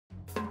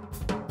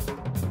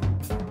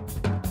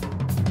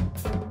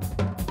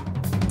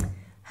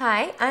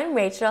Hi, I'm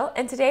Rachel,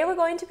 and today we're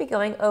going to be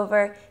going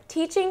over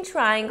teaching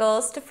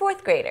triangles to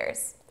fourth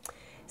graders.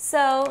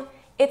 So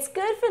it's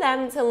good for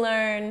them to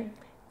learn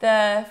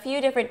the few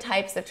different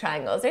types of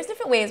triangles. There's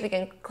different ways we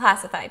can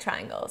classify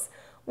triangles.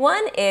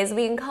 One is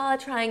we can call a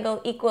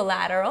triangle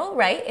equilateral,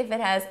 right, if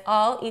it has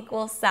all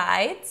equal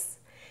sides.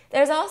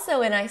 There's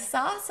also an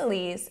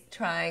isosceles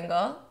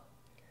triangle,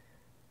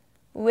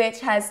 which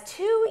has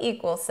two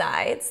equal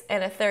sides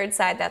and a third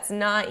side that's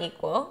not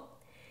equal.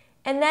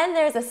 And then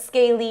there's a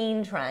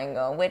scalene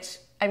triangle, which,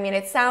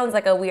 it sounds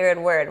like a weird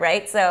word,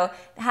 right? So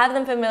have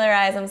them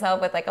familiarize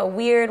themselves with like a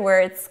weird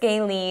word,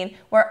 scalene,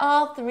 where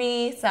all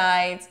three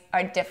sides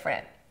are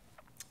different.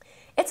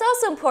 It's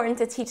also important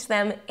to teach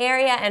them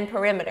area and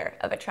perimeter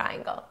of a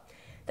triangle.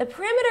 The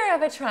perimeter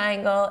of a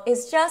triangle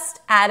is just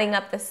adding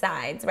up the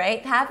sides,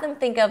 right? Have them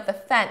think of the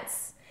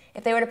fence.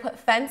 If they were to put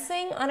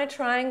fencing on a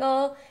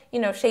triangle,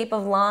 shape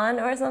of lawn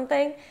or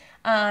something,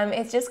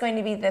 it's just going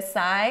to be the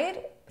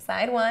side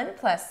 1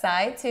 plus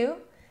side 2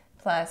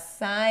 plus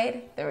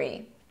side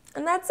 3.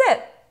 And that's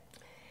it.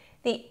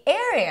 The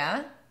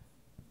area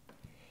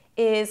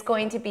is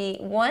going to be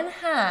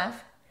 1/2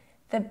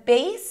 the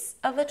base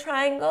of the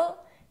triangle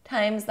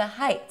times the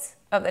height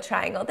of the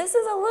triangle. This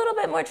is a little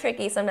bit more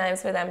tricky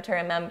sometimes for them to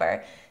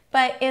remember,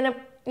 but in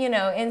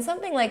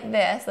something like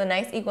this, the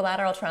nice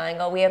equilateral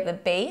triangle, we have the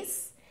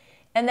base,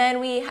 and then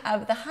we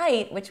have the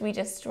height, which we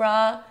just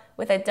draw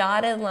with a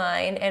dotted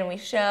line, and we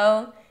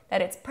show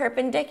that it's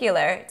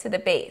perpendicular to the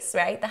base,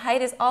 right? The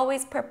height is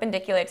always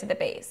perpendicular to the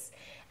base.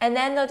 And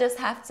then they'll just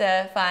have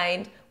to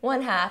find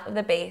 1/2 of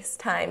the base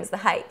times the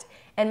height.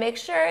 And make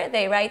sure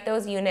they write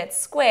those units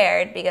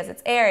squared because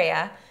it's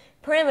area.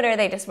 Perimeter,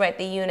 they just write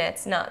the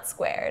units not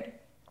squared.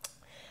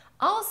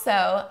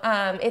 Also,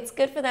 it's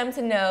good for them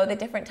to know the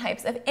different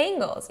types of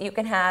angles. You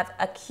can have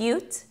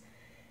acute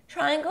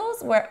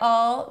triangles where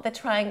all the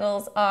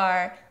triangles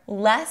are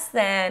less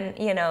than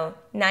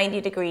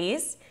 90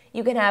 degrees.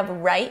 You can have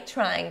right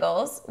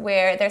triangles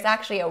where there's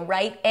actually a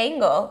right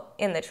angle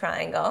in the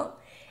triangle.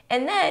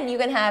 And then you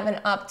can have an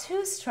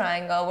obtuse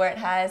triangle where it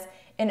has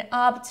an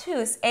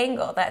obtuse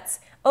angle that's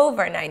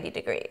over 90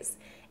 degrees.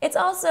 It's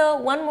also,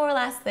 one more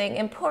last thing,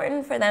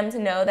 important for them to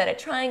know that a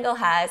triangle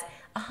has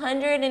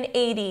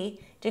 180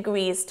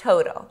 degrees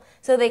total.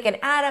 So they can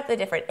add up the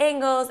different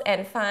angles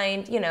and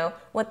find,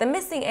 what the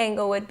missing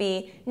angle would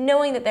be,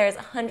 knowing that there's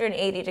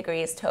 180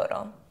 degrees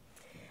total.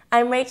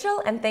 I'm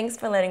Rachel, and thanks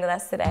for learning with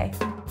us today.